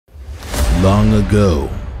Long ago,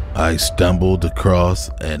 I stumbled across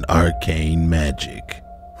an arcane magic.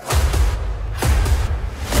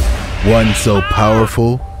 One so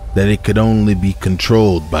powerful that it could only be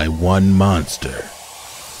controlled by one monster.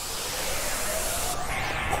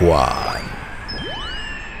 Quan.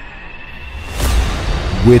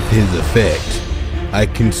 With his effect, I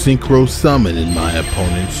can synchro summon in my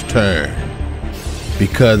opponent's turn.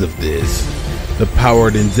 Because of this, the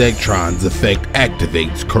powered Insectron's effect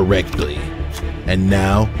activates correctly, and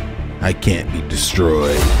now I can't be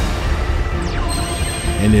destroyed.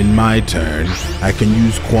 And in my turn, I can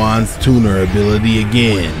use Quan's tuner ability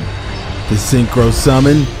again to synchro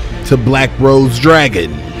summon to Black Rose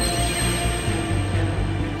Dragon.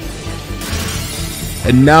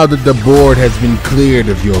 And now that the board has been cleared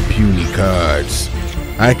of your puny cards,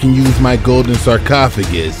 I can use my Golden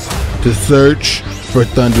Sarcophagus to search for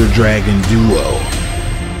Thunder Dragon Duo.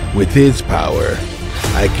 With his power,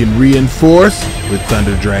 I can reinforce with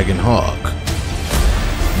Thunder Dragon Hawk.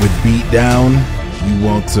 With beatdown, you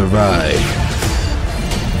won't survive.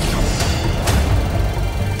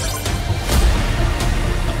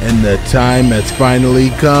 And the time has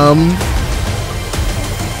finally come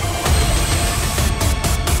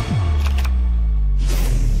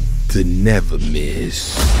to never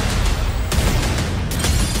miss.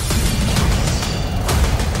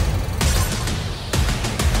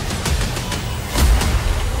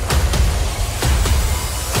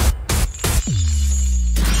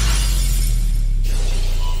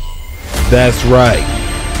 That's right.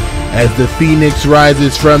 As the Phoenix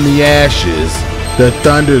rises from the ashes, the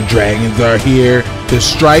Thunder Dragons are here to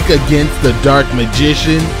strike against the Dark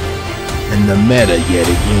Magician and the meta yet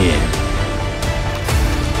again.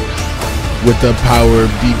 With the power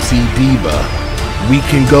of Deep Sea Diva, we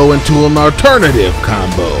can go into an alternative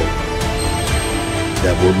combo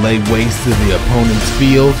that will lay waste to the opponent's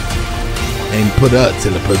field and put us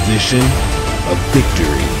in a position of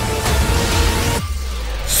victory.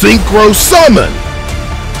 Synchro Summon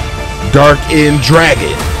Dark End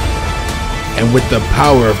Dragon, and with the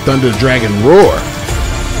power of Thunder Dragon Roar,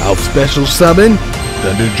 I'll special summon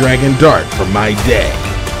Thunder Dragon Dark from my deck,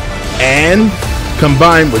 and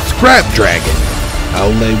combined with Scrap Dragon, I'll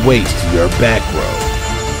lay waste to your back row.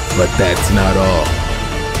 But that's not all.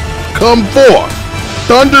 Come forth,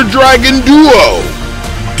 Thunder Dragon Duo!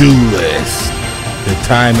 Duelist. The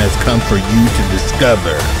time has come for you to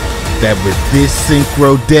discover that with this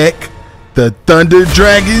synchro deck, the Thunder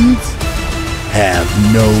Dragons have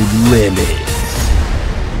no limits.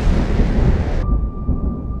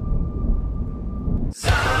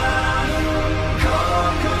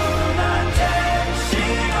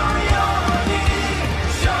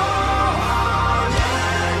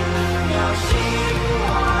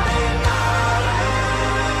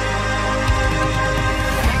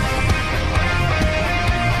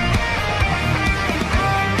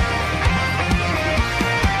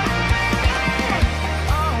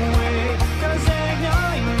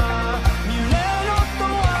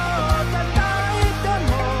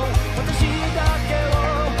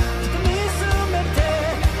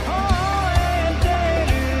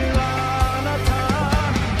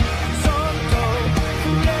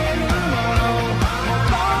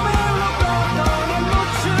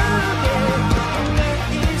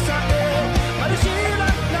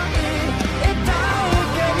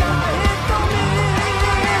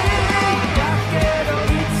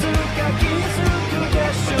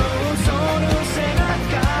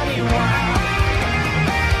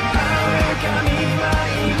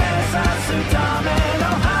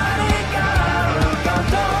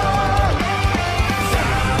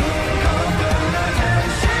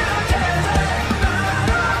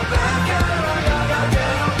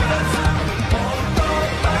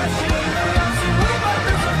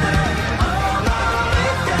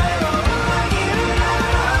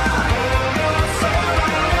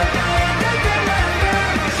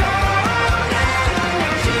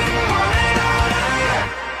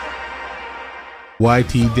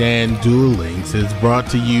 YTDan Duel Links is brought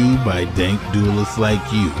to you by dank duelists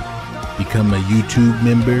like you. Become a YouTube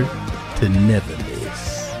member to never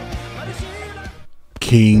miss.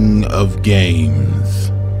 King of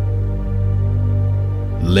Games.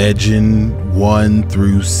 Legend 1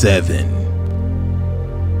 through 7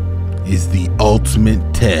 is the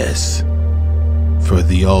ultimate test for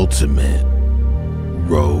the ultimate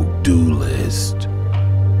rogue duelist.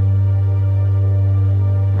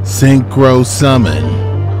 Synchro Summon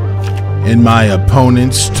in my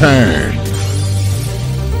opponent's turn.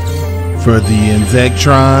 For the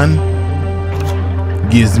Insectron,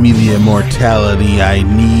 gives me the immortality I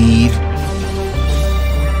need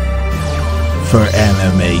for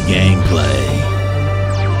anime gameplay.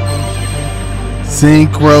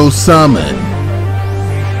 Synchro Summon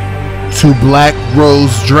to Black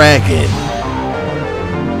Rose Dragon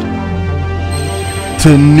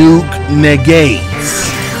to nuke negates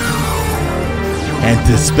and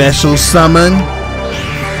to special summon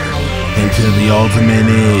until the ultimate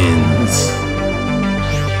ends.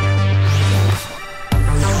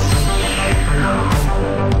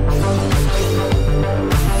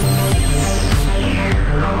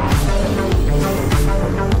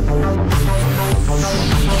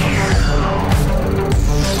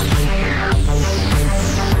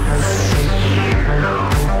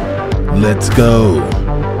 Let's go.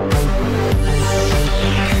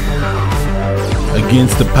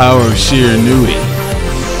 Against the power of Shiranui,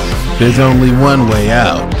 there's only one way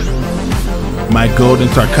out. My golden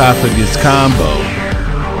sarcophagus combo,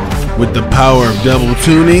 with the power of double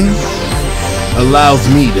tuning, allows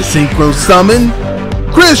me to synchro summon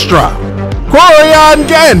Crystron, Quarion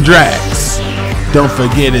Gandrax. Don't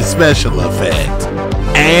forget his special effect.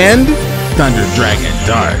 And Thunder Dragon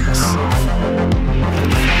Darks.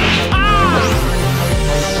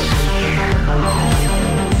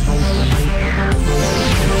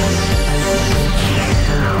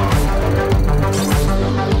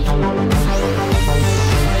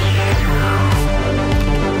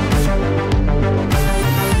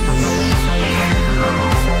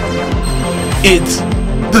 It's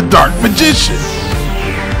the Dark Magician.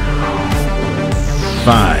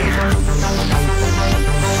 Fine.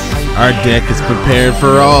 Our deck is prepared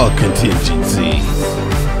for all contingencies.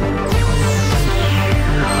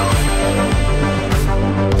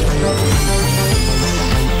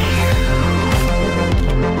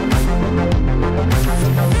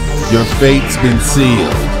 Your fate's been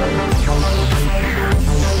sealed.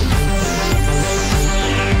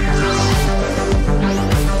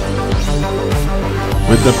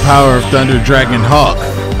 With the power of Thunder Dragon Hawk,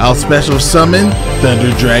 I'll special summon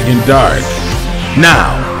Thunder Dragon Dark.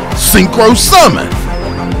 Now, Synchro Summon!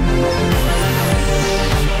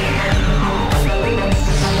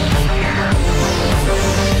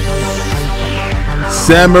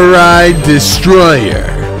 Samurai Destroyer.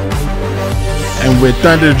 And with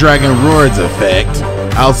Thunder Dragon Roar's effect,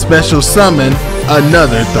 I'll special summon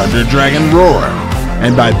another Thunder Dragon Roar.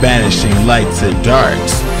 And by banishing lights and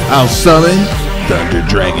darks, I'll summon Thunder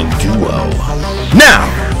Dragon Duo. Now,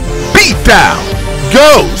 beat down!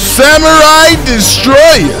 Go, Samurai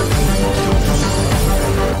Destroyer!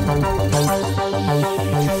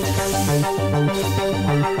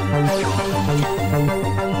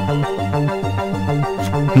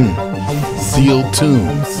 Sealed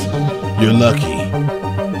tombs. You're lucky.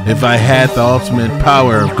 If I had the ultimate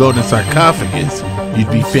power of Golden Sarcophagus,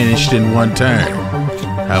 you'd be finished in one turn.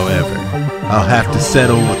 However, I'll have to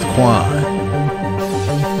settle with Quan.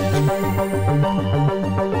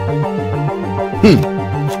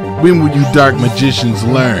 When will you Dark Magicians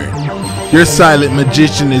learn? Your Silent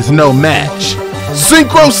Magician is no match.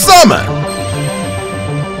 Synchro Summon!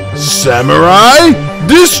 Samurai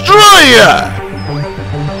Destroyer!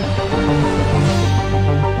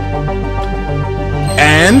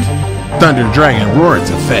 And Thunder Dragon Roar's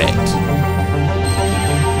effect.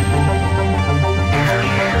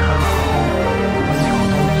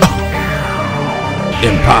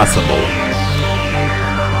 Impossible.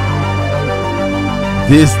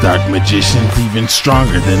 This Dark Magician's even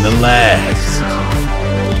stronger than the last.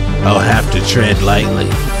 I'll have to tread lightly.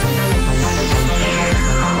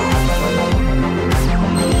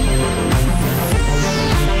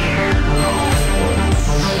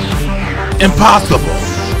 Impossible!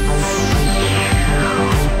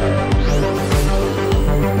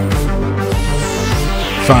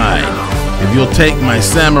 Fine. If you'll take my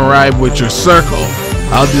Samurai with your circle,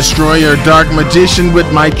 I'll destroy your Dark Magician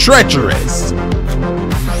with my Treacherous.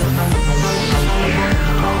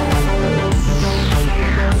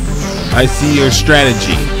 I see your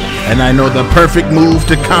strategy, and I know the perfect move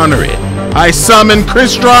to counter it. I summon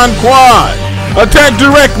Crystron Quad! Attack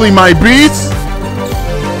directly, my beast!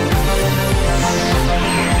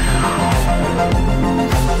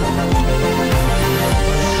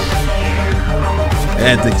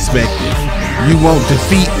 As expected, you won't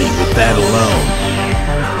defeat me with that alone.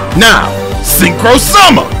 Now, Synchro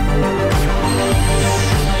Summon!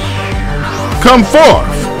 Come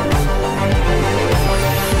forth!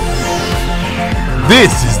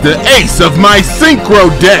 This is the ace of my Synchro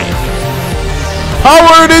deck!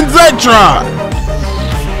 Powered in Zektron!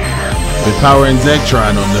 With Power in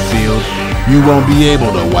Zektron on the field, you won't be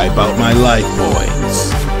able to wipe out my life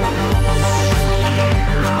points.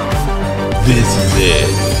 This is it.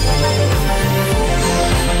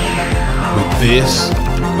 With this,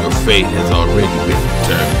 your fate has already been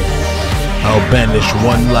determined. I'll banish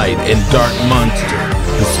one light and dark monster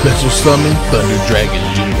to special summon Thunder Dragon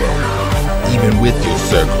Duo, even with your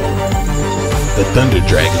circle. The Thunder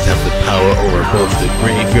Dragons have the power over both the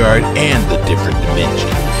graveyard and the different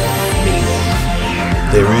dimensions, meaning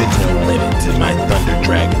there is no limit to my Thunder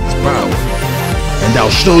Dragon's power. And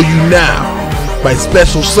I'll show you now by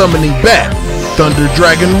special summoning back Thunder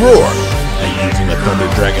Dragon Roar and using a Thunder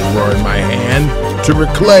Dragon Roar in my hand to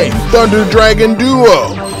reclaim Thunder Dragon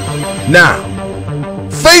Duo. Now,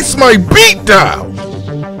 face my beat down!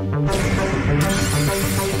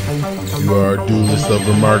 You are a duelist of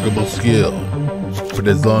remarkable skill, but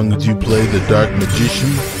as long as you play the Dark Magician,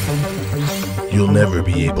 you'll never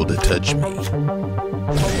be able to touch me.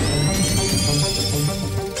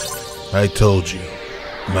 I told you,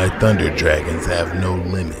 my Thunder Dragons have no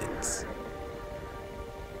limits.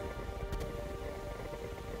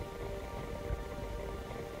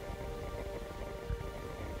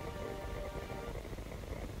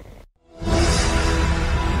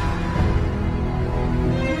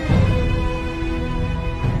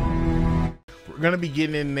 We're gonna be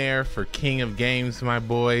getting in there for King of Games, my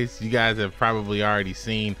boys. You guys have probably already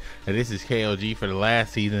seen that this is KOG for the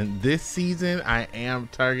last season. This season, I am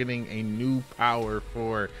targeting a new power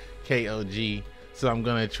for KOG, so I'm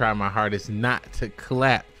gonna try my hardest not to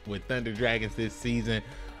clap with Thunder Dragons this season.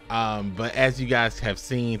 But as you guys have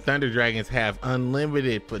seen, Thunder Dragons have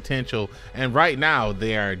unlimited potential, and right now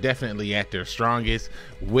they are definitely at their strongest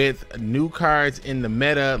with new cards in the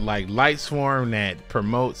meta like Light Swarm that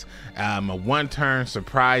promotes a one-turn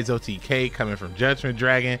surprise OTK coming from Judgment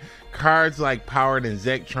Dragon. Cards like Powered and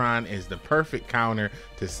Zektron is the perfect counter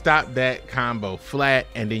to stop that combo flat,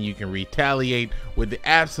 and then you can retaliate with the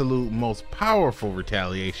absolute most powerful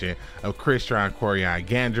retaliation of Crystron Quarion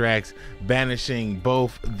Gandrax, banishing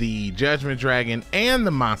both the Judgment Dragon and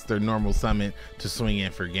the monster normal summon to swing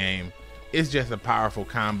in for game. It's just a powerful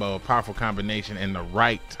combo, a powerful combination, and the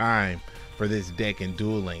right time for this deck in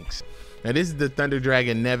Duel Links. Now this is the Thunder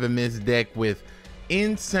Dragon Never Miss deck with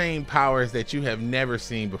insane powers that you have never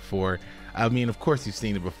seen before. I mean, of course you've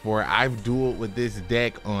seen it before. I've dueled with this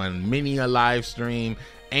deck on many a live stream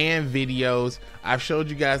and videos. I've showed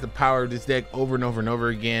you guys the power of this deck over and over and over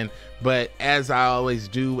again, but as I always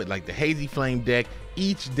do with like the Hazy Flame deck,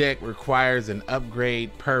 each deck requires an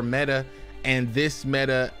upgrade per meta, and this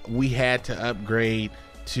meta we had to upgrade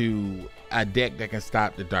to a deck that can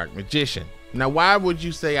stop the Dark Magician. Now why would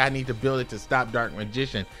you say I need to build it to stop Dark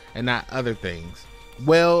Magician and not other things?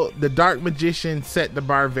 Well, the Dark Magician set the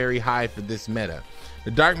bar very high for this meta. The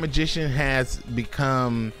Dark Magician has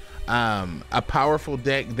become a powerful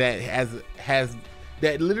deck that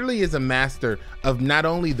that literally is a master of not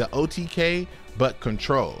only the OTK but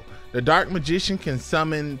control. The Dark Magician can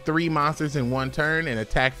summon 3 monsters in one turn and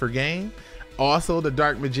attack for game. Also, the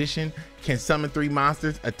Dark Magician can summon 3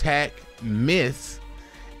 monsters, attack, miss,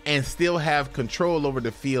 and still have control over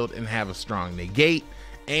the field and have a strong negate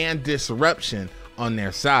and disruption on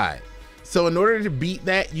their side. So in order to beat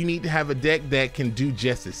that, you need to have a deck that can do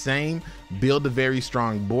just the same, build a very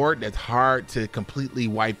strong board that's hard to completely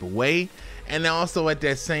wipe away, and also at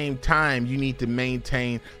that same time you need to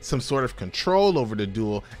maintain some sort of control over the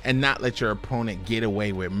duel and not let your opponent get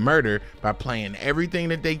away with murder by playing everything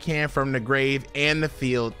that they can from the grave and the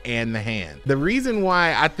field and the hand. The reason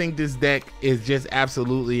why I think this deck is just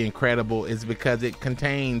absolutely incredible is because it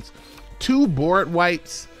contains 2 board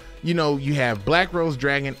wipes. You know, you have Black Rose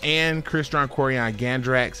Dragon and Crystron Quarion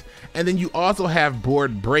Gandrax, and then you also have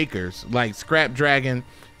board breakers like Scrap Dragon,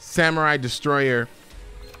 Samurai Destroyer,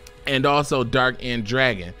 and also Dark End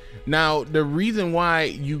Dragon. Now, the reason why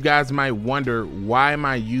you guys might wonder why am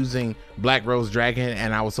I using Black Rose Dragon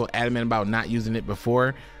and I was so adamant about not using it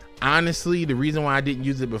before, honestly, the reason why I didn't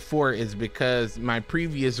use it before is because my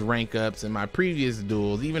previous rank ups and my previous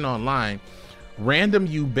duels, even online, random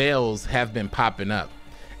Ubels have been popping up.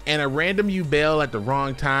 And a random Ubel at the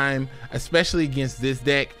wrong time, especially against this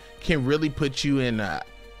deck, can really put you in a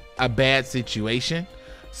bad situation.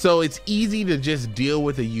 So it's easy to just deal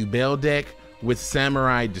with a Ubel deck with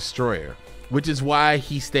Samurai Destroyer, which is why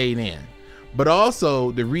he stayed in. But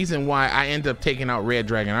also the reason why I end up taking out Red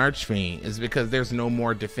Dragon Archfiend is because there's no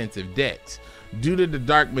more defensive decks. Due to the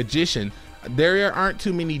Dark Magician, there aren't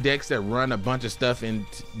too many decks that run a bunch of stuff in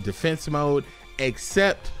defense mode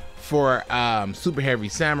except for Super Heavy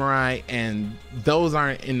Samurai, and those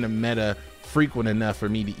aren't in the meta frequent enough for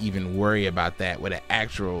me to even worry about that with an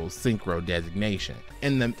actual synchro designation.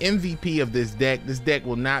 And the MVP of this deck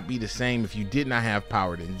will not be the same if you did not have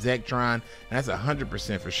Powered in Zektron, and that's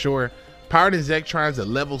 100% for sure. Powered Zekatron is a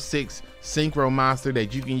level 6 synchro monster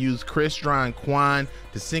that you can use Crystron Quan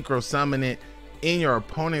to synchro summon it in your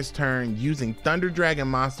opponent's turn using Thunder Dragon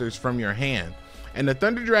monsters from your hand. And the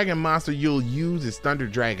Thunder Dragon monster you'll use is Thunder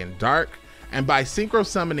Dragon Dark. And by synchro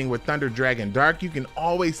summoning with Thunder Dragon Dark, you can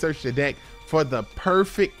always search the deck for the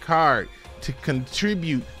perfect card to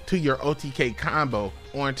contribute to your OTK combo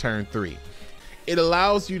on turn 3. It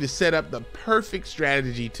allows you to set up the perfect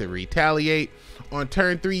strategy to retaliate. On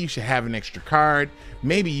turn 3, you should have an extra card.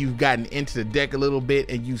 Maybe you've gotten into the deck a little bit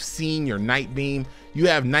and you've seen your Night Beam. You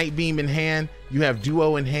have Night Beam in hand, you have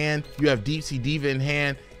Duo in hand, you have Deep Sea Diva in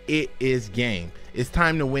hand. It is game. It's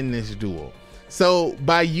time to win this duel. So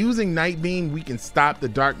by using Night Beam, we can stop the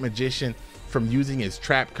Dark Magician from using his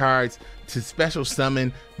trap cards to special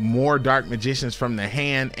summon more Dark Magicians from the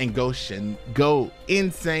hand and go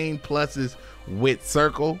insane pluses with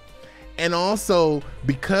Circle. And also,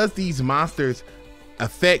 because these monsters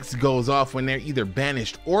effects goes off when they're either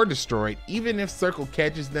banished or destroyed, even if Circle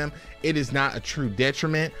catches them, it is not a true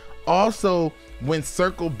detriment. Also, when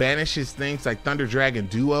Circle banishes things like Thunder Dragon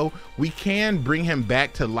Duo, we can bring him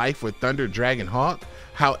back to life with Thunder Dragon Hawk.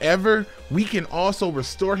 However, we can also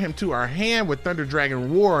restore him to our hand with Thunder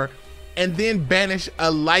Dragon Roar and then banish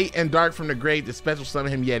a light and dark from the grave to special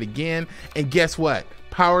summon him yet again. And guess what?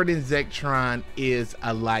 Powered Zekatron is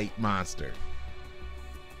a light monster.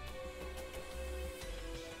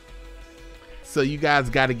 So you guys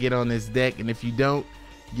got to get on this deck, and if you don't,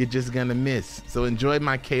 you're just gonna miss. So enjoy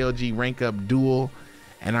my KOG rank up duel,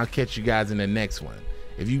 and I'll catch you guys in the next one.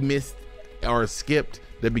 If you missed or skipped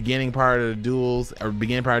the beginning part of the duels or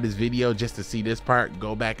beginning part of this video just to see this part,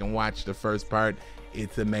 go back and watch the first part.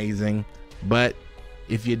 It's amazing. But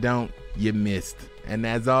if you don't, you missed. And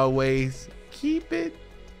as always, keep it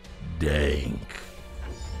dank.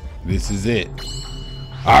 This is it,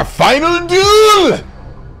 our final duel.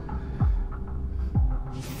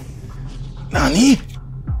 Nani?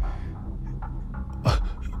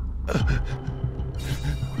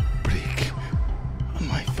 Break on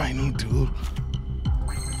my final duel.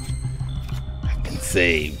 I've been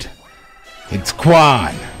saved. It's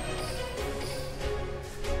Quan.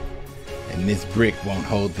 And this brick won't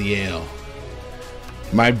hold the L.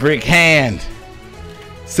 My brick hand.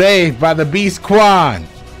 Saved by the beast Quan.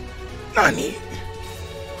 Nani?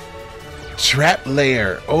 Trap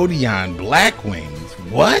Layer Odeon Black Wings.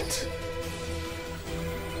 What?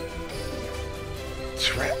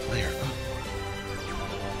 Trap Layer.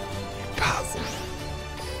 Impossible.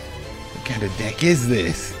 What kind of deck is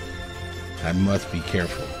this? I must be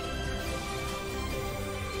careful.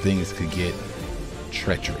 Things could get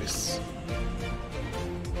treacherous.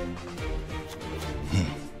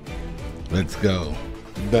 Let's go.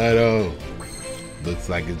 But looks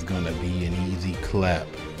like it's gonna be an easy clap.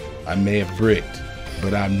 I may have bricked,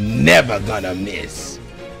 but I'm never gonna miss.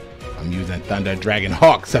 I'm using Thunder Dragon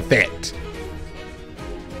Hawk's effect.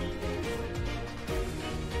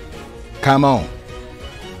 Come on.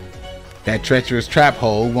 That treacherous trap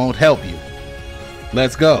hole won't help you.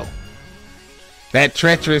 Let's go. That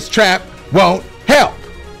treacherous trap won't help.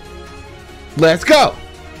 Let's go.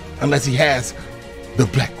 Unless he has the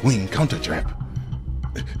Black Wing counter trap.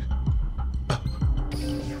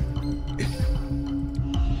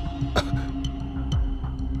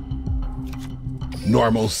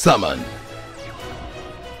 Normal summon.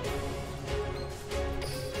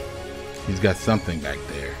 He's got something back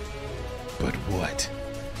there. But what?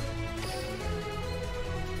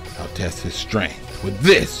 I'll test his strength with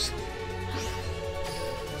this.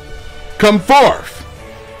 Come forth!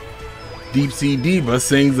 Deep Sea Diva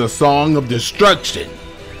sings a song of destruction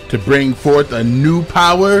to bring forth a new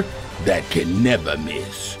power that can never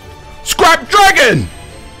miss. Scrap Dragon!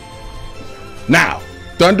 Now,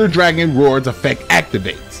 Thunder Dragon Roar's effect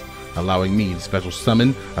activates, allowing me to special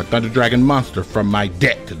summon a Thunder Dragon monster from my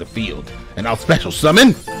deck to the field. And I'll special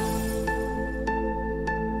summon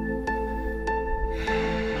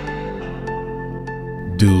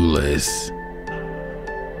Duelists.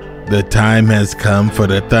 The time has come for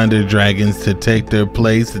the Thunder Dragons to take their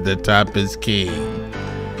place at the top as king,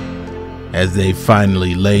 as they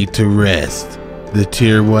finally lay to rest the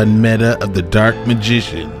tier 1 meta of the Dark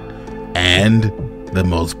Magician and the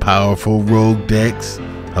most powerful rogue decks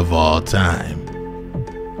of all time.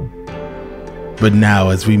 But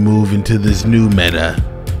now as we move into this new meta,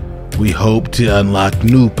 we hope to unlock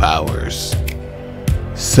new powers.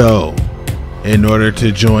 So, in order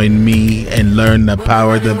to join me and learn the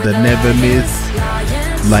power of the never miss,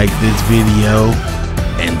 like this video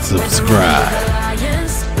and subscribe.